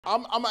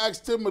I'm gonna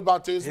ask Tim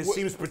about this. His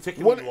seems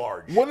particularly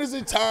large. When is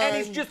it time?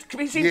 And he's just Can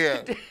we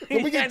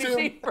get Tim?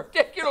 he's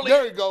particularly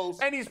There he goes.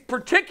 And he's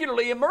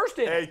particularly immersed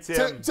in Hey,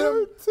 it.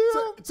 Tim,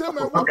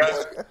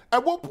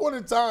 at what point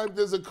in time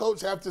does a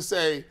coach have to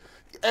say,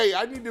 hey,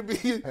 I need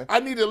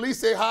to at least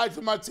say hi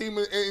to my team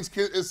and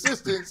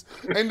assistants,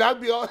 and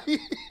that'd be all he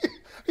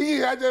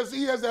has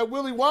that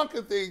Willy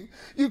Wonka thing.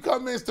 You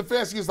come in,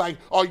 Stefanski's like,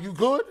 are you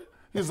good?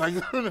 He's like,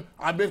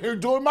 I've been here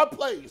doing my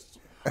plays.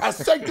 I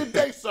say good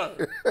day,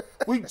 sir.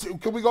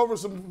 Can we go over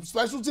some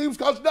special teams,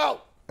 Coach?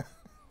 No.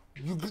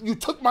 You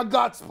took my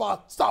God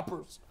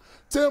stoppers.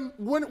 Tim,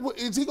 when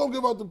is he going to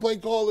give up the play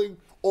calling,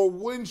 or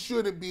when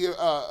should it be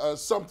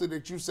something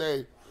that you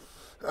say,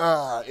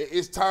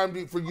 it's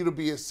time for you to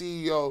be a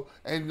CEO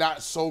and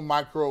not so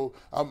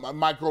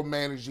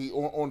micromanaging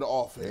on the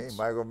offense? He ain't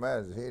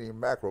micromanaging. He ain't even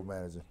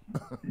macromanaging.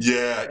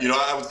 Yeah,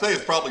 I would say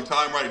it's probably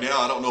time right now.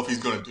 I don't know if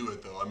he's going to do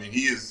it, though. I mean,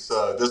 he is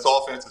this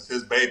offense is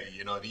his baby,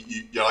 and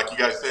he, like you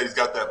guys said, he's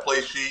got that play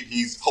sheet.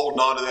 He's holding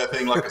on to that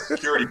thing like a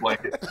security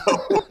blanket.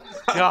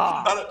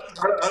 I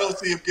don't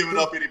see him giving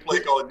up any play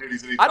calling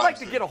duties anytime I'd like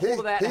to get a hold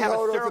of that and have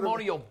a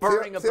ceremonial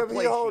burning of the play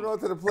sheet. He holding on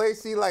to the play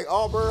sheet like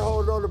Auburn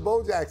holding on to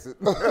Bo Jackson.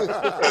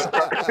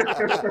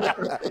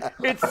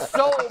 It's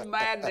so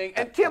maddening.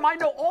 And Tim, I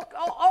know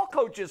all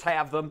coaches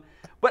have them,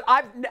 but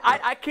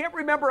I can't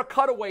remember a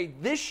cutaway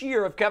this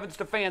year of Kevin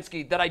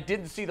Stefanski that I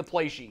didn't see the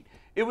play sheet.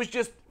 It was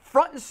just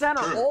front and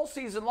center all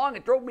season long.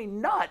 It drove me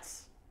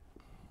nuts.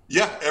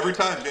 Yeah, every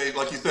time, Jay.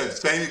 Like you said,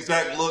 same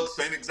exact look,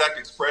 same exact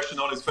expression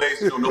on his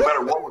face. No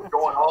matter what was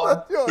going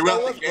on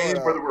throughout the game,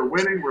 whether we're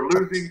winning, we're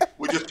losing,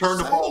 we just turn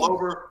the ball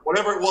over.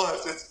 Whatever it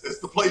was, it's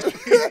the play sheet.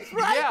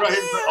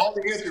 Right? All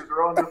the answers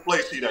are on the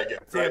play sheet, I guess.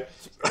 Right?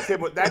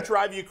 Tim, would that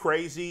drive you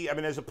crazy? I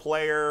mean, as a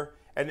player,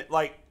 and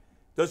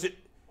does it?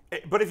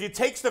 But if you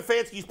take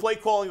Stefanski's play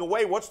calling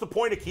away, what's the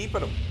point of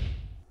keeping him?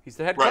 He's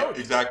the head coach. Right,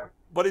 exactly.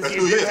 But is That's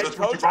he who the is. head That's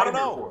what coach? you brought I him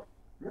don't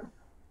here know. for.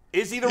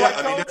 Is he the right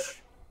coach?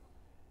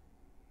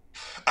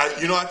 I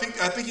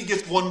think he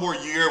gets one more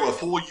year, a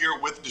full year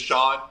with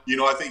Deshaun.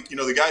 I think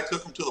the guy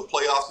took him to the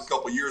playoffs a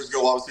couple of years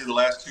ago. Obviously, the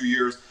last 2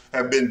 years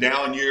have been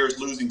down years,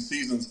 losing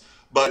seasons.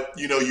 But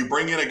you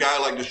bring in a guy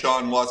like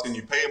Deshaun Watson,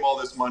 you pay him all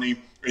this money,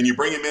 and you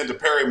bring him in to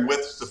pair him with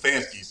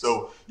Stefanski.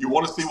 So you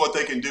want to see what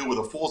they can do with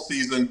a full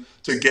season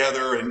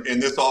together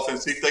and this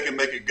offense, see if they can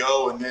make it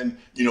go, and then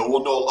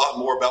we'll know a lot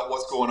more about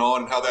what's going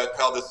on and how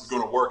this is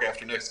going to work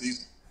after next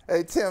season.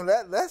 Hey, Tim,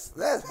 that's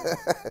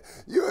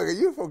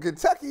you from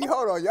Kentucky.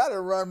 Hold on, y'all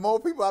done run more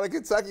people out of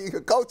Kentucky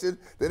coaching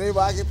than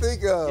anybody can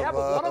think of. Yeah,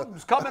 but one of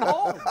them's coming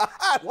home.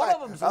 One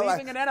of them's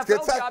leaving an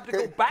NFL job to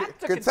go back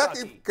to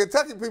Kentucky.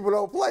 Kentucky people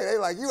don't play. They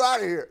like, you out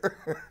of here.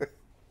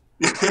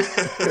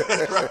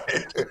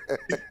 Right.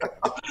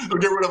 We'll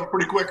get rid of him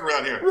pretty quick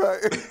around here.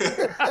 Right.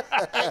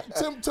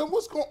 Tim,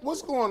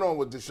 what's going on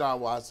with Deshaun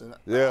Watson?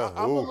 Yeah,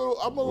 I'm a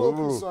little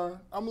concerned.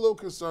 I'm a little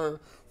concerned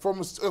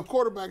from a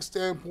quarterback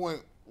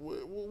standpoint.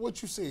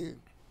 What you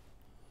seeing?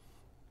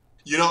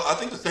 I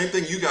think the same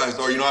thing you guys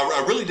are.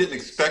 I really didn't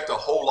expect a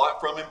whole lot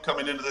from him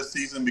coming into this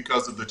season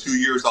because of the 2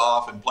 years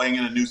off and playing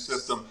in a new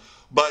system.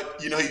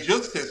 But, he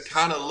just has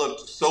kind of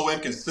looked so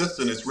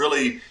inconsistent. It's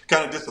really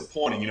kind of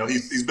disappointing.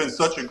 He's been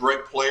such a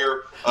great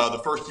player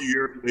the first few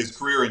years of his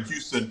career in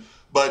Houston.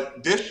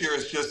 But this year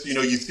it's just,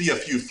 you see a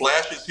few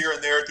flashes here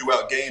and there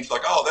throughout games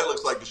like, oh, that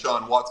looks like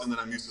Deshaun Watson that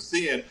I'm used to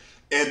seeing.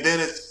 And then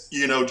it's,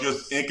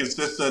 just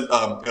inconsistent.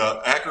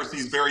 Accuracy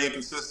is very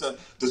inconsistent.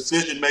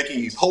 Decision-making,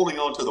 he's holding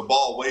on to the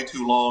ball way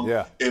too long,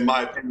 in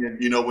my opinion.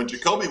 When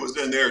Jacoby was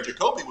in there,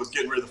 Jacoby was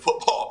getting rid of the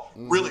football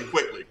really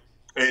quickly.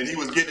 And he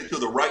was getting it to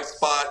the right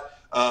spot.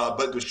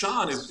 But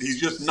Deshaun,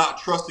 he's just not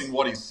trusting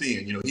what he's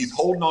seeing. He's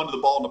holding on to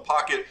the ball in the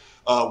pocket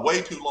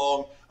way too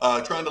long,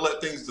 trying to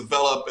let things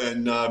develop.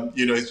 And,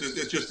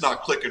 it's just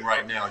not clicking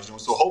right now.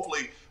 So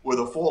hopefully with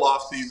a full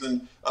off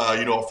season,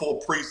 a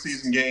full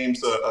preseason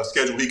games, a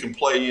schedule he can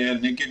play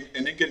in, and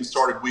then getting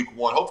started week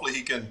one. Hopefully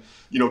he can,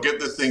 get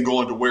this thing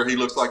going to where he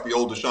looks like the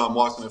old Deshaun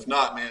Watson. If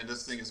not, man,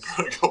 this thing is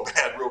going to go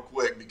bad real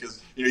quick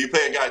because, you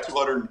pay a guy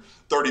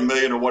 $230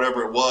 million or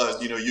whatever it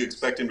was, you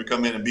expect him to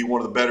come in and be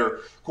one of the better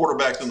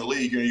quarterbacks in the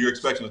league. You're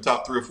expecting the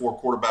top 3 or 4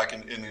 quarterback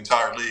in the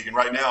entire league. And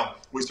right now,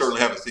 we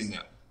certainly haven't seen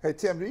that. Hey,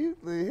 Tim,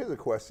 here's a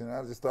question.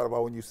 I just thought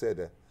about when you said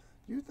that.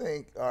 You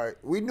think, all right,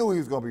 we knew he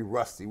was going to be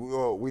rusty.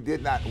 We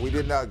did not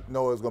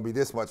know it was going to be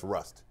this much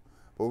rust,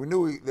 but we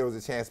knew there was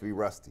a chance to be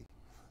rusty.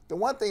 The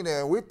one thing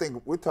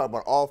that we're talking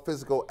about all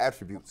physical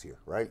attributes here,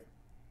 right?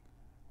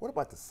 What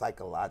about the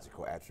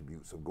psychological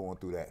attributes of going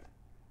through that?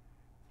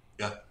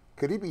 Yeah.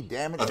 Could he be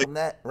damaged from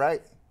that,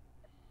 right?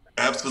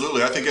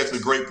 Absolutely. I think that's a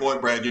great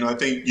point, Brad. I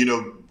think, we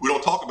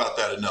don't talk about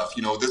that enough.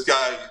 This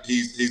guy,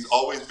 he's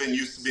always been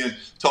used to being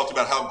talked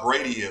about how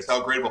great he is,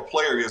 how great of a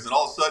player he is. And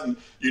all of a sudden,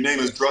 your name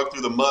is drugged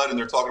through the mud and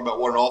they're talking about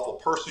what an awful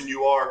person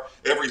you are.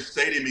 Every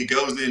stadium he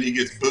goes in, he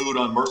gets booed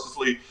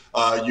unmercifully.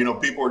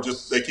 People are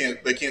just, they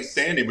can't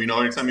stand him.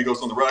 Anytime he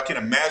goes on the road, I can't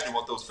imagine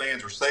what those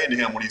fans are saying to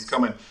him when he's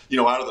coming,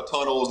 out of the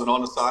tunnels and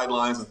on the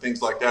sidelines and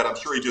things like that. I'm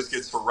sure he just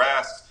gets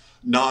harassed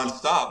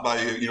nonstop by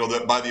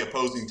by the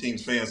opposing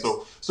team's fans.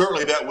 So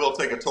certainly that will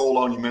take a toll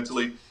on you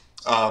mentally.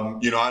 I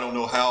don't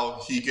know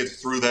how he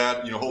gets through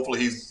that. Hopefully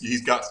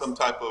he's got some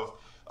type of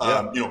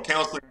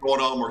counseling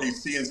going on where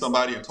he's seeing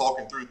somebody and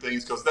talking through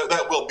things, because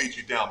that will beat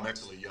you down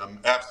mentally.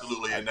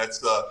 Absolutely, and that's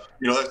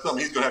that's something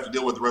he's going to have to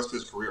deal with the rest of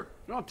his career.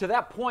 To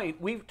that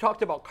point, we've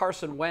talked about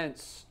Carson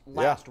Wentz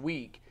last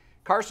week.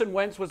 Carson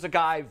Wentz was a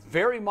guy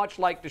very much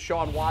like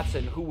Deshaun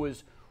Watson, who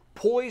was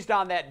poised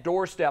on that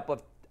doorstep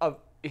of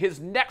his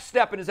next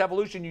step in his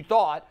evolution. You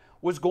thought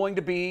was going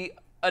to be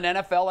an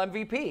NFL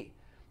MVP.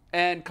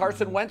 And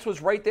Carson Wentz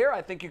was right there.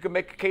 I think you could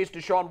make a case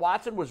Deshaun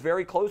Watson was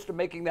very close to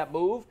making that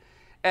move.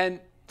 And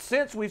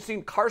since we've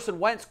seen Carson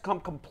Wentz come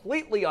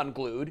completely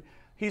unglued,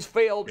 he's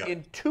failed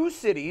in 2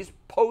 cities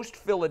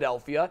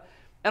post-Philadelphia.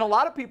 And a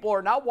lot of people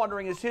are now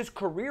wondering, is his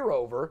career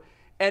over?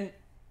 And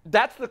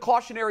that's the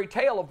cautionary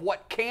tale of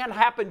what can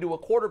happen to a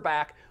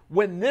quarterback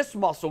when this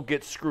muscle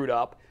gets screwed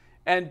up.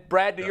 And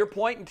Brad, to your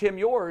point, and Tim,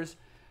 yours,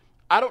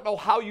 I don't know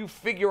how you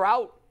figure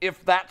out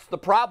if that's the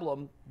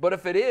problem, but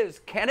if it is,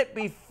 can it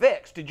be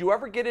fixed? Did you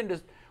ever get into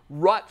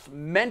ruts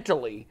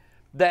mentally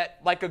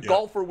that, like a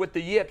golfer with the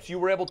yips, you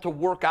were able to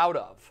work out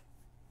of?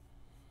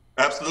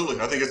 Absolutely.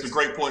 I think it's a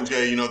great point,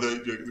 Jay.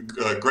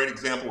 The great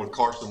example with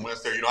Carson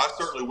Wentz there. I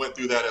certainly went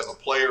through that as a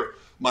player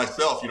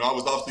myself. I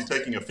was obviously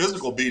taking a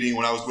physical beating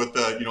when I was with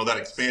that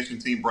expansion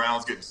team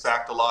Browns, getting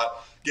sacked a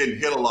lot, getting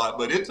hit a lot,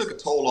 but it took a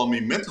toll on me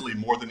mentally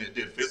more than it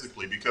did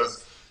physically,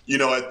 because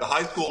at the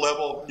high school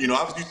level,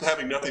 I was used to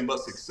having nothing but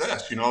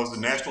success. I was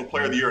the National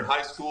Player of the Year in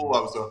high school.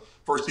 I was a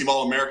first-team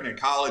All-American in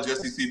college,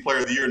 SEC Player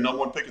of the Year,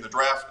 #1 pick in the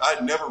draft. I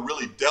had never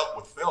really dealt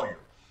with failure.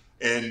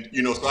 And,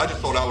 so I just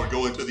thought I would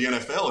go into the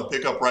NFL and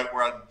pick up right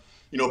where I'd,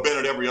 been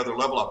at every other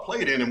level I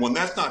played in. And when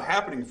that's not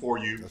happening for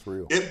you,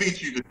 it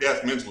beats you to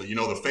death mentally.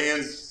 The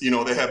fans,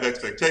 they have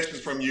expectations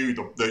from you.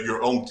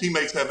 Your own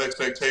teammates have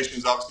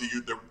expectations.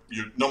 Obviously,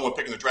 you're #1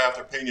 pick in the draft.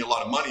 They're paying you a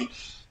lot of money.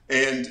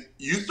 And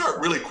you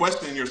start really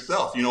questioning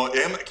yourself, can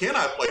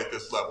I play at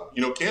this level?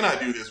 Can I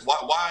do this?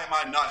 Why am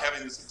I not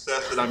having the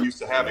success that I'm used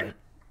to having?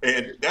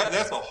 And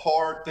that's a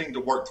hard thing to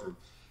work through.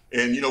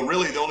 And,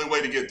 really the only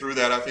way to get through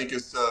that, I think,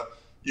 is,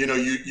 you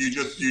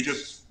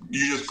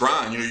just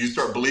grind. You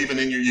start believing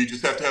in you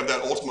just have to have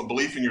that ultimate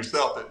belief in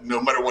yourself that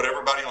no matter what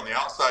everybody on the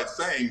outside is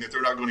saying, that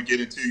they're not going to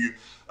get into you,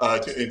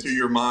 into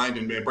your mind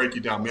and break you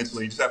down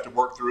mentally. You just have to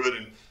work through it.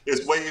 And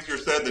it's way easier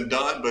said than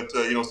done, but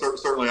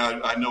certainly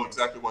I know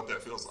exactly what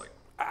that feels like.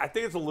 I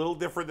think it's a little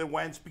different than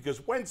Wentz,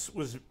 because Wentz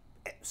was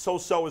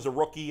so-so as a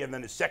rookie, and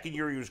then his second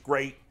year he was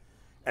great,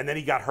 and then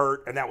he got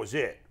hurt, and that was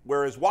it.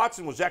 Whereas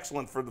Watson was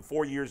excellent for the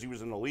 4 years he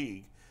was in the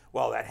league.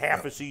 Well, that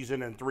half a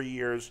season and 3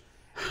 years.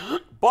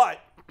 But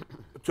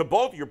to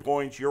both your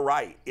points, you're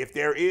right. If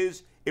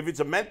it's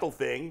a mental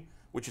thing,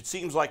 which it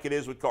seems like it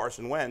is with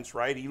Carson Wentz,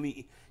 right?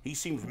 He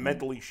seems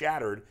mentally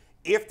shattered.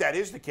 If that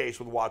is the case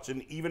with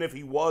Watson, even if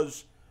he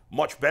was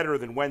much better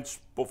than Wentz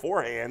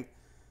beforehand,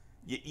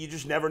 you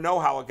just never know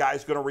how a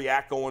guy's going to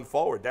react going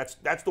forward.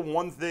 That's the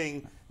one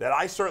thing that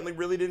I certainly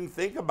really didn't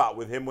think about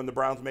with him when the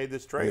Browns made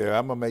this trade. Yeah,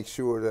 I'm gonna make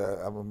sure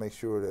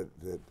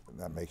that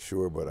not make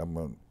sure, but I'm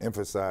gonna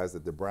emphasize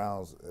that the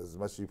Browns, as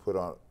much as you put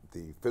on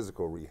the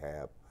physical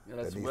rehab,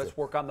 let's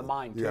work on the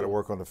mind. You got to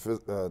work on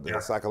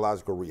the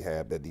psychological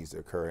rehab that needs to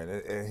occur,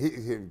 and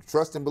he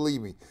trust and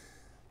believe me,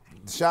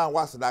 Deshaun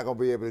Watson not gonna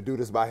be able to do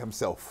this by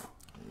himself.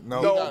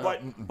 No,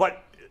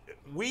 but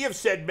we have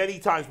said many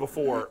times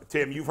before,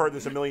 Tim, you've heard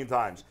this a million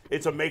times,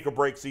 it's a make or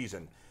break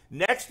season.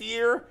 Next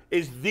year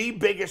is the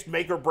biggest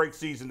make or break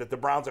season that the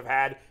Browns have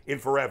had in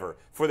forever,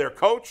 for their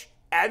coach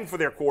and for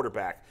their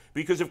quarterback.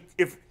 Because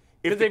if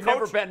they've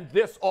never been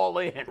this all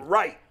in.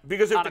 Right.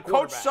 Because if the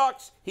coach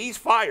sucks, he's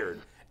fired.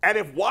 And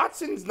if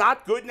Watson's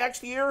not good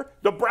next year,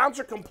 the Browns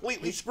are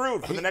completely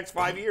screwed for the next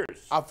 5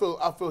 years. I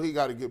feel he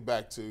got to get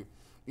back to,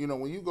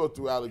 when you go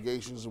through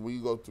allegations and when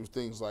you go through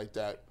things like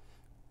that,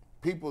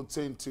 people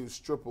tend to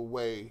strip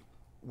away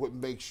what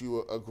makes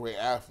you a great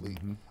athlete.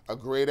 Mm-hmm. A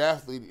great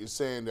athlete is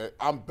saying that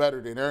I'm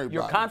better than everybody.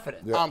 You're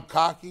confident. Yeah. I'm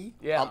cocky.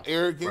 Yeah. I'm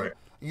arrogant. Right.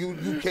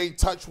 You can't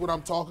touch what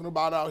I'm talking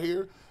about out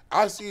here.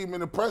 I see him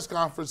in a press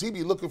conference. He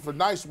be looking for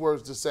nice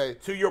words to say.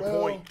 To your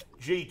point,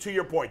 to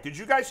your point, did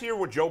you guys hear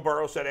what Joe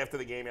Burrow said after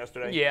the game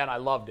yesterday? Yeah, and I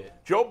loved it.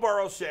 Joe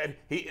Burrow said,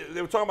 they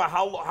were talking about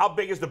how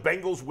big is the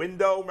Bengals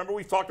window. Remember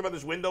we've talked about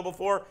this window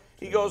before?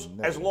 He goes,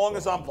 as long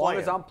as I'm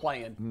playing. As long as I'm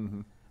playing.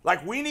 Mm-hmm.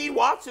 Like, we need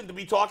Watson to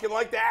be talking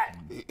like that.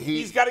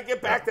 He's got to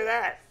get back to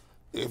that.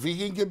 If he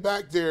can get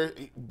back there,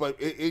 but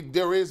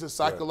there is a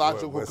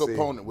psychological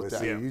component with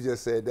that. You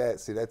just said that.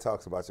 See, that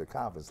talks about your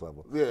confidence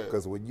level. Yeah.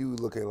 Because when you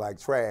looking like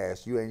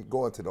trash, you ain't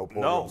going to no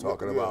podium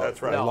talking about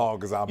that's right. as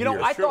long as I'm here.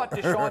 I thought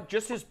Deshaun,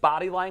 just his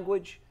body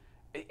language,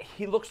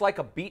 he looks like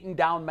a beaten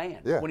down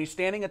man. Yeah. When he's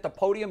standing at the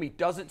podium, he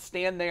doesn't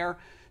stand there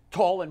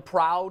tall and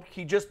proud.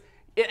 He just,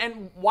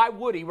 and why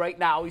would he right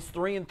now? He's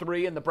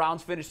 3-3 and the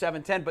Browns finished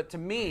 7-10. But to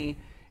me,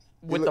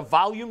 with the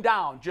volume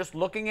down, just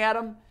looking at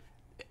him,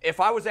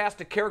 if I was asked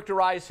to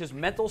characterize his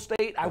mental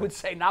state, I would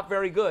say not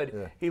very good.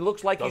 Yeah. He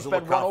looks like he's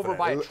been run over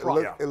by a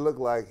truck. It looked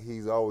like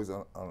he's always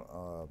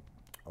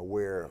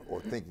aware or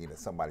thinking that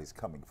somebody's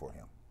coming for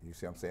him. You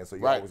see what I'm saying? So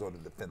you're Right. always on the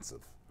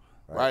defensive.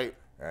 Right.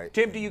 Right.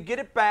 Tim, do you get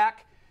it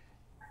back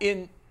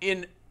in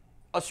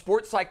a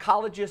sports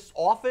psychologist's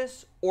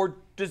office, or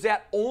does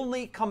that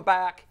only come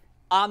back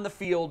on the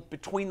field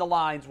between the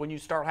lines when you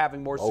start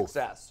having more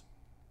success?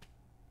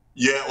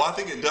 Yeah, well, I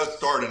think it does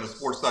start in a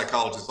sports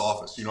psychologist's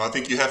office. I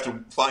think you have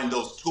to find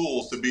those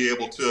tools to be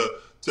able to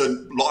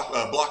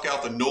block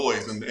out the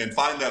noise and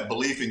find that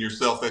belief in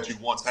yourself that you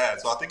once had.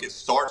 So I think it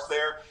starts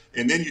there,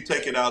 and then you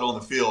take it out on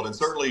the field. And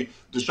certainly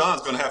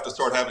Deshaun's going to have to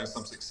start having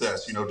some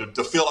success,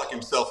 to feel like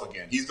himself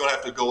again. He's going to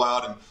have to go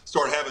out and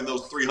start having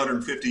those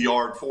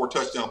 350-yard,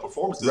 4-touchdown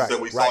performances that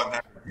we saw him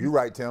have. You're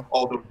right, Tim.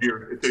 All those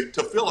years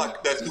to feel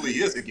like that's who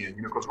he is again.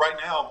 Because right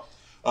now,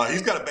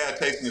 he's got a bad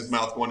taste in his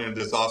mouth going into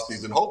this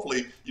offseason.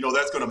 Hopefully,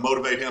 that's going to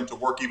motivate him to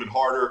work even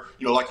harder.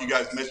 Like you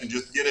guys mentioned,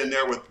 just get in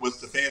there with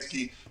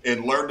Stefanski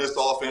and learn this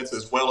offense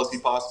as well as he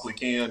possibly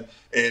can,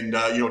 and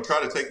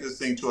try to take this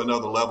thing to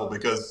another level.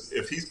 Because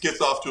if he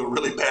gets off to a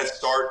really bad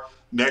start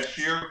next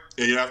year,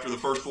 after the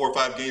first 4 or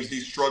 5 games,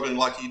 he's struggling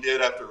like he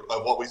did after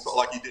what we saw,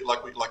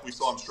 like we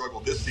saw him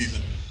struggle this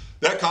season.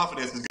 That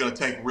confidence is going to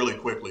tank really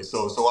quickly.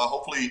 So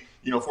hopefully,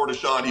 for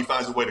Deshaun, he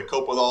finds a way to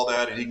cope with all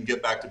that, and he can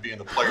get back to being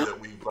the player that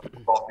we've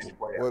all seen him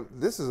play at. Well,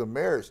 this is a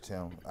marriage,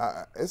 Tim.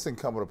 It's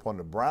incumbent upon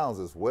the Browns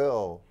as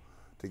well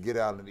to get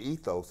out an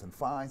ethos and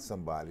find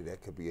somebody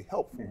that could be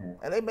helpful.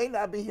 Mm-hmm. And they may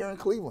not be here in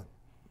Cleveland.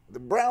 The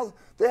Browns,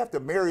 they have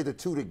to marry the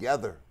two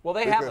together. Well,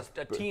 they have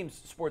a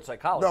team's sports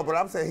psychologist. No, but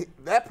I'm saying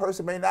that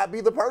person may not be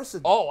the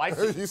person. Oh, I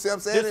see. You see what I'm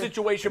saying? This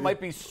situation might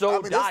be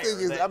so dire. This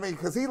thing is,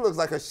 because he looks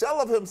like a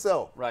shell of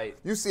himself. Right.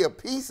 You see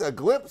a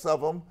glimpse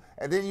of him,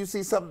 and then you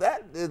see something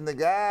and the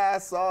guy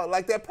saw,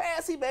 like that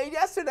pass he made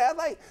yesterday. I was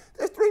like,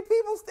 there's 3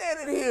 people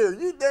standing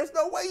here. There's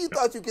no way you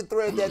thought you could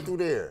thread that through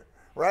there.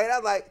 Right? I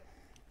was like,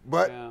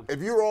 but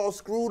if you're all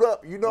screwed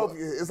up,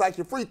 it's like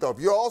your free throw. If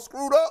you're all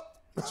screwed up,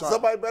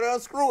 somebody better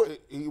unscrew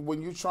it.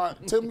 When you try,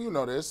 Tim, you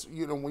know this.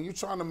 When you're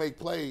trying to make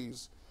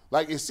plays,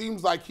 like it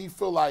seems like he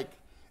feel like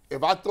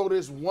if I throw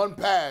this one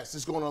pass,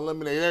 it's going to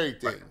eliminate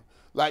everything.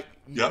 Like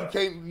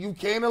you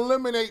can't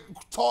eliminate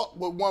talk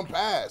with one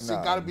pass.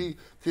 It got to be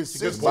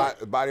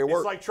consistent. Body of work.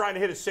 It's like trying to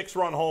hit a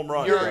 6-run home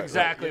run. You're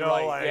exactly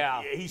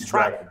right. He's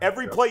trying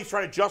every play. He's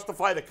trying to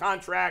justify the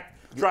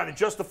contract, trying to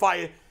justify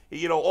it.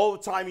 All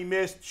the time he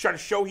missed, trying to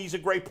show he's a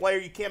great player.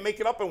 You can't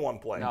make it up in one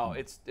play. No,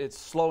 it's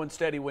slow and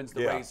steady wins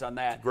the race on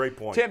that. Great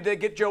point. Tim,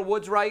 did get Joe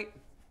Woods right,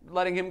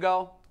 letting him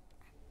go?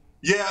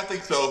 Yeah, I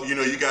think so. You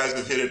guys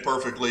have hit it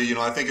perfectly.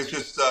 I think it's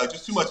just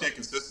too much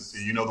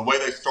inconsistency. The way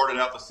they started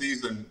out the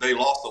season, they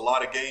lost a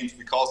lot of games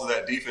because of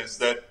that defense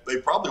that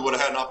they probably would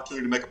have had an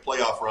opportunity to make a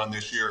playoff run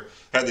this year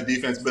had the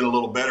defense been a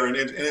little better. And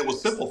it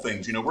was simple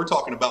things. We're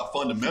talking about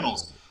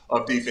fundamentals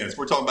of defense.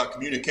 We're talking about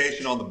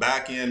communication on the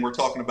back end. We're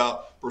talking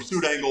about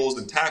pursuit angles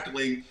and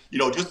tackling,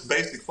 just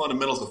basic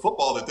fundamentals of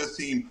football that this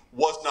team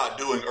was not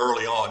doing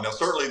early on. Now,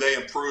 certainly they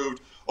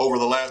improved over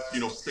the last,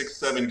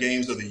 6-7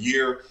 games of the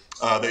year.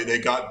 They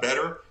got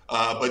better.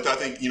 But I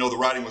think, the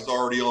writing was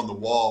already on the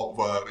wall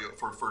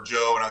for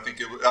Joe. And I think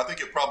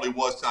it probably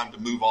was time to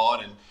move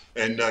on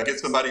and get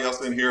somebody else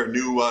in here, a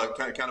new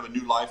kind of a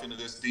new life into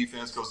this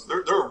defense, because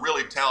they're a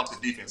really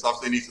talented defense.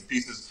 Obviously, they need some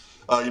pieces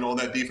on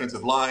that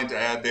defensive line to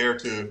add there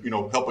to,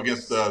 help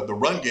against the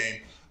run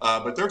game.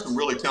 But there's some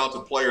really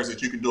talented players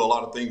that you can do a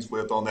lot of things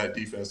with on that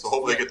defense. So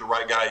hopefully they get the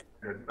right guy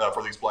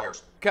for these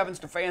players. Kevin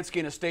Stefanski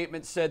in a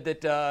statement said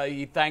that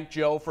he thanked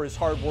Joe for his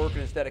hard work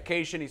and his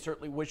dedication. He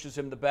certainly wishes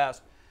him the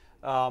best.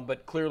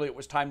 But clearly it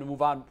was time to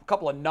move on. A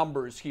couple of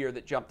numbers here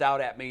that jumped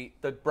out at me.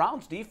 The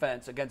Browns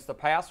defense against the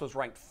pass was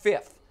ranked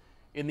 5th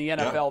in the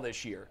NFL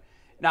this year.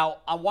 Now,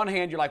 on one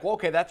hand, you're like, well,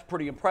 okay, that's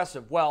pretty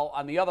impressive. Well,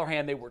 on the other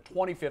hand, they were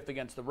 25th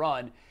against the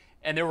run,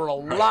 and there were a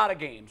lot of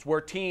games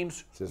where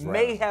teams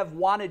may have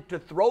wanted to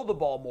throw the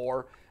ball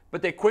more,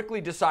 but they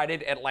quickly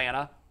decided,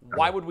 Atlanta,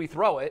 why would we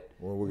throw it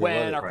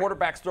when our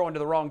quarterback's throwing to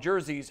the wrong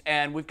jerseys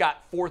and we've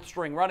got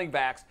 4th-string running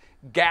backs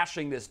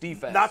gashing this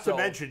defense? Not to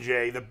mention,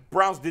 Jay, the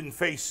Browns didn't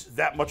face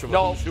that much of a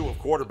who's who of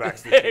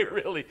quarterbacks this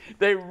year.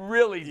 They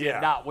really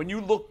did not. When you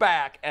look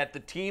back at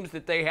the teams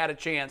that they had a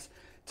chance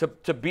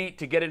to beat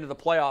to get into the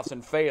playoffs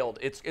and failed,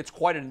 it's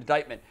quite an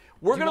indictment.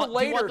 We're going to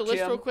later, do you want the list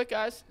Tim, real quick,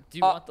 guys? Do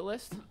you want the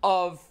list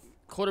of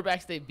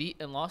quarterbacks they beat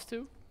and lost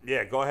to?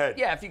 Yeah, go ahead.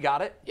 Yeah, if you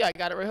got it. Yeah, I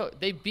got it right here.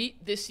 They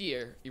beat this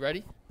year. You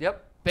ready?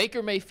 Yep.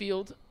 Baker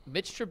Mayfield,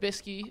 Mitch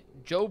Trubisky,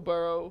 Joe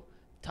Burrow,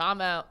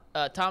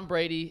 Tom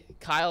Brady,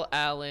 Kyle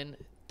Allen,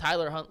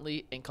 Tyler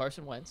Huntley, and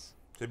Carson Wentz.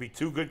 There'd be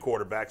 2 good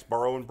quarterbacks,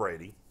 Burrow and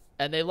Brady.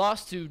 And they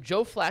lost to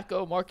Joe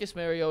Flacco, Marcus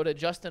Mariota,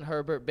 Justin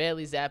Herbert,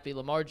 Bailey Zappi,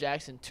 Lamar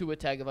Jackson, Tua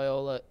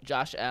Tagovailoa,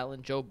 Josh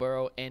Allen, Joe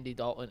Burrow, Andy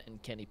Dalton,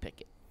 and Kenny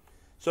Pickett.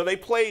 So they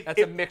played.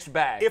 That's a mixed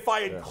bag. If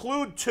I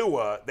include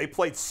Tua, they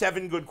played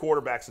 7 good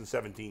quarterbacks in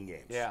 17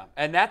 games. Yeah,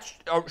 and that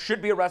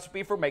should be a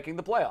recipe for making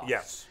the playoffs.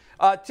 Yes.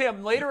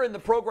 Tim, later in the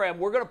program,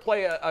 we're going to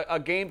play a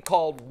game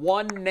called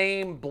One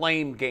Name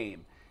Blame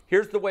Game.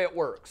 Here's the way it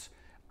works.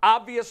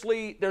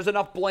 Obviously, there's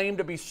enough blame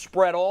to be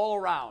spread all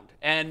around,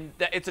 and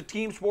it's a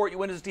team sport. You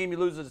win as a team, you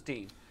lose as a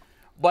team.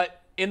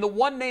 But in the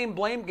one name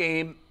blame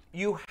game,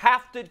 you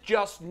have to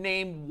just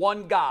name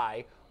one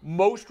guy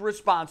most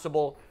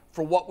responsible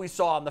for what we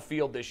saw on the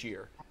field this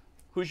year.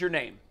 Who's your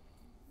name?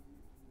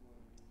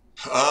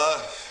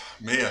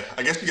 Man,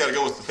 I guess you got to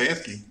go with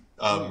Stefanski.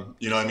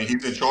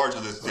 He's in charge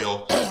of this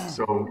deal.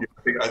 So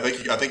I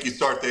think you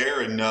start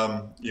there, and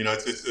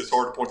it's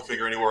hard to point the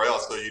finger anywhere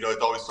else. So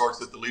it always starts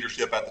at the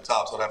leadership at the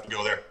top. So I'd have to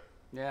go there.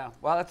 Yeah,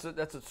 well,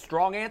 that's a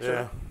strong answer.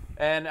 Yeah.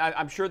 And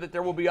I'm sure that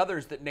there will be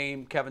others that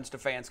name Kevin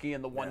Stefanski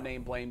in the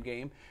one-name blame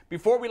game.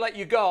 Before we let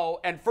you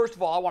go, and first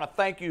of all, I want to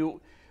thank you.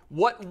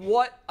 What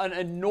an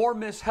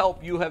enormous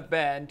help you have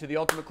been to the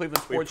Ultimate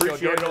Cleveland Sports Show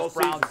during this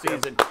Browns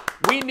season.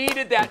 We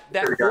needed that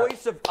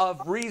voice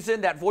of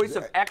reason, that voice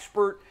of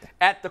expert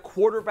at the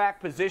quarterback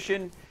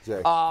position.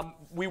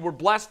 We were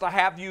blessed to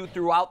have you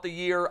throughout the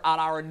year on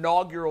our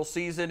inaugural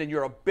season, and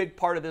you're a big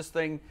part of this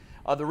thing,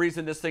 the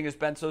reason this thing has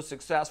been so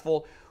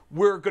successful.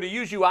 We're going to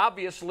use you,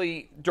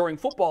 obviously, during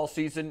football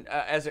season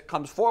as it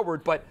comes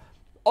forward, but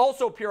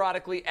also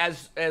periodically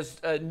as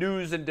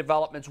news and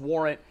developments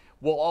warrant.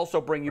 We'll also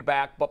bring you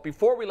back. But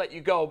before we let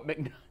you go,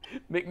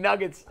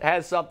 McNuggets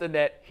has something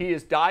that he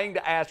is dying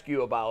to ask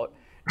you about.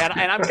 And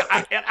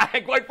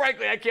I quite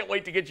frankly, I can't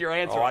wait to get your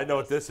answer. Oh, I know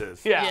what this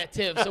is. Yeah,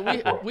 Tim. So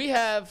we're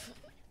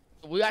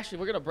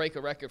going to break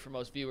a record for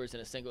most viewers in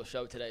a single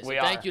show today. So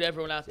thank you to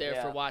everyone out there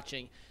for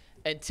watching.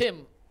 And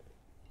Tim,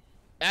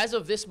 as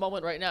of this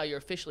moment right now, you're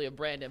officially a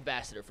brand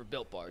ambassador for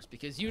Built Bars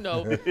because you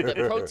know that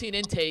protein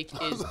intake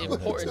is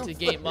important to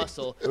gain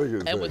muscle.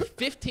 And with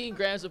 15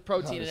 grams of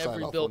protein in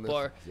every Built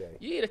Bar,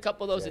 you eat a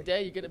couple of those a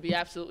day, you're going to be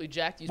absolutely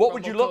jacked. Use what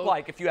would you look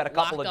like if you had a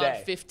couple a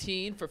day?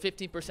 15 for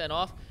 15%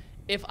 off.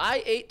 If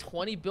I ate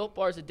 20 Built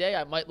Bars a day,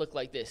 I might look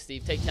like this.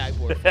 Steve, take tag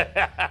board.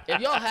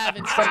 If y'all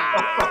haven't seen,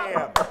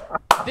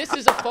 this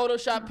is a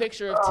Photoshop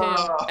picture of Tim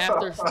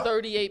after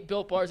 38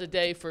 Built Bars a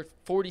day for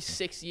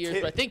 46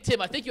 years. But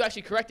Tim, I think you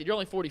actually corrected. You're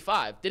only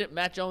 45. Didn't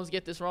Matt Jones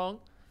get this wrong?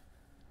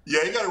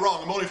 Yeah, he got it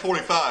wrong. I'm only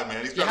 45,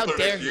 man. He's trying to put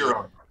an extra year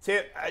on.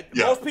 Tim,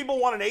 most people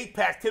want an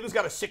 8-pack. Tim's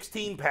got a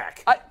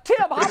 16-pack.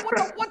 Tim,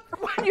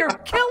 what you're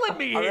killing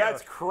me here. I mean,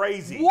 that's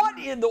crazy.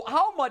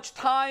 How much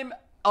time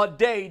a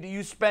day do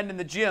you spend in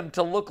the gym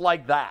to look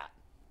like that?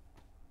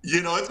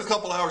 It's a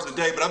couple hours a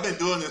day, but I've been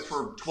doing this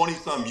for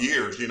 20-some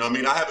years.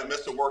 I haven't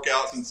missed a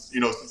workout since I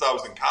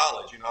was in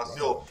college. I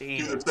still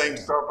do the same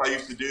stuff I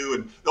used to do.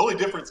 And the only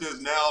difference is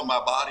now my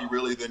body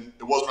really than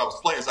it was when I was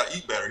playing is I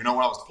eat better. When I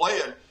was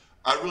playing,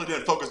 I really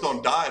didn't focus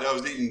on diet. I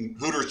was eating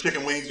Hooters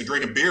chicken wings and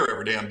drinking beer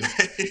every damn day.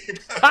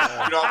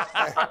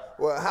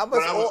 Well, how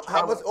much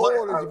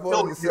oil did you put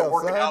on yourself,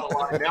 working son? out a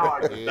lot. Now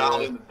I just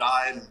dial in the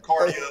diet and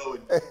cardio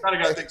and kind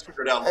of got things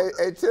figured out.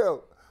 Hey,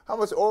 Tim, how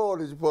much oil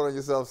did you put on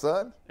yourself,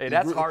 son? Hey,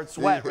 that's hard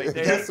sweat right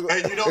there.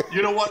 Hey,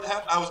 you know what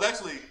happened? I was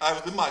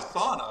in my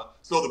sauna.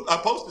 So I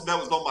posted, that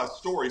was on my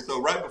story.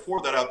 So right before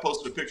that, I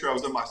posted a picture. I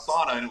was in my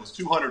sauna and it was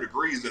 200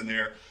 degrees in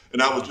there.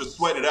 And I was just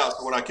sweating it out.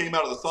 So when I came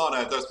out of the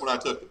sauna, that's when I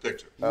took the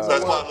picture. So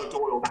that's why I looked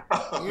oiled.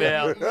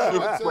 Yeah.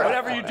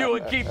 Whatever you're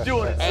doing, keep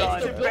doing it,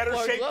 son. He's in better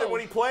shape than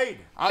when he played.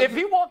 If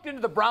he walked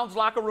into the Browns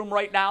locker room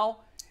right now,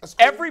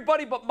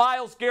 everybody but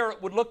Myles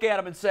Garrett would look at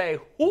him and say,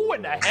 who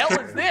in the hell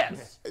is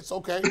this? It's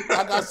okay.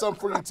 I got something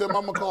for you, Tim.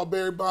 I'm going to call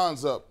Barry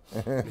Bonds up.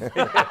 Hey,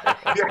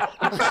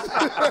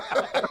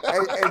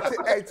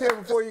 Tim,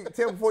 before you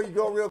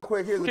go real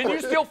quick, here's a question. Can you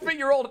still fit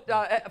your old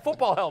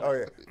football helmet? Oh,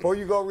 yeah. Before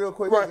you go real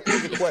quick,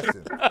 here's a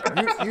question.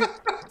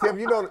 Tim,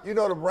 you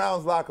know the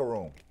Browns locker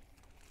room.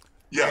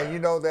 Yeah. And you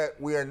know that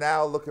we are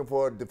now looking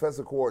for a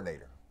defensive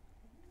coordinator.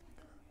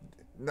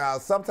 Now,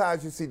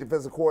 sometimes you see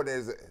defensive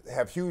coordinators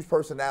have huge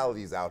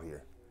personalities out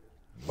here.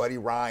 Buddy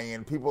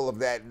Ryan, people of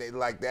that,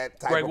 like that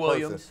type Greg of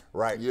Williams. person.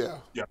 Right. Yeah.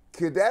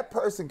 Could that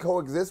person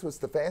coexist with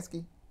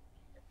Stefanski?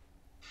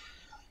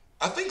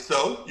 I think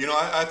so.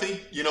 I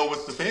think,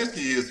 with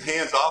Stefanski, as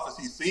hands-off as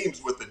he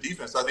seems with the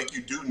defense, I think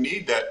you do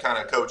need that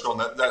kind of coach on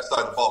that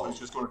side of the ball who's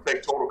just going to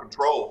take total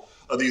control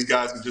of these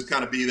guys and just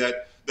kind of be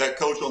that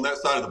coach on that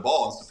side of the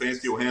ball, and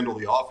Stefanski will handle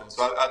the offense.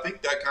 So I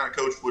think that kind of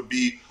coach would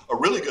be a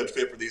really good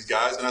fit for these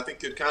guys, and I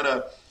think it kind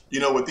of,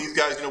 with these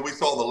guys, we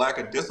saw the lack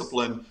of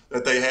discipline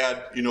that they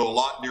had, a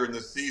lot during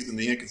this season,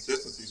 the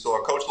inconsistency. So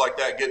a coach like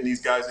that, getting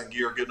these guys in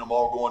gear, getting them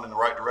all going in the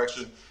right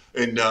direction,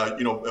 and,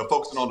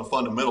 focusing on the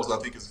fundamentals, I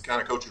think is the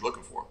kind of coach you're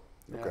looking for.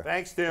 Okay.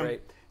 Thanks, Tim.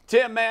 Great.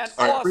 Tim, man,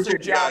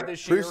 awesome job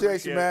this year.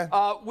 Appreciate you, man.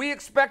 We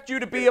expect you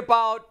to be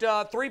about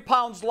 3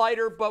 pounds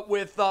lighter, but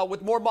with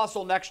more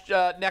muscle next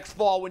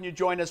fall when you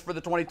join us for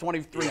the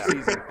 2023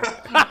 season.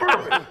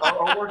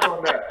 I'll work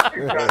on that.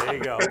 There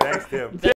you go. Thanks, Tim.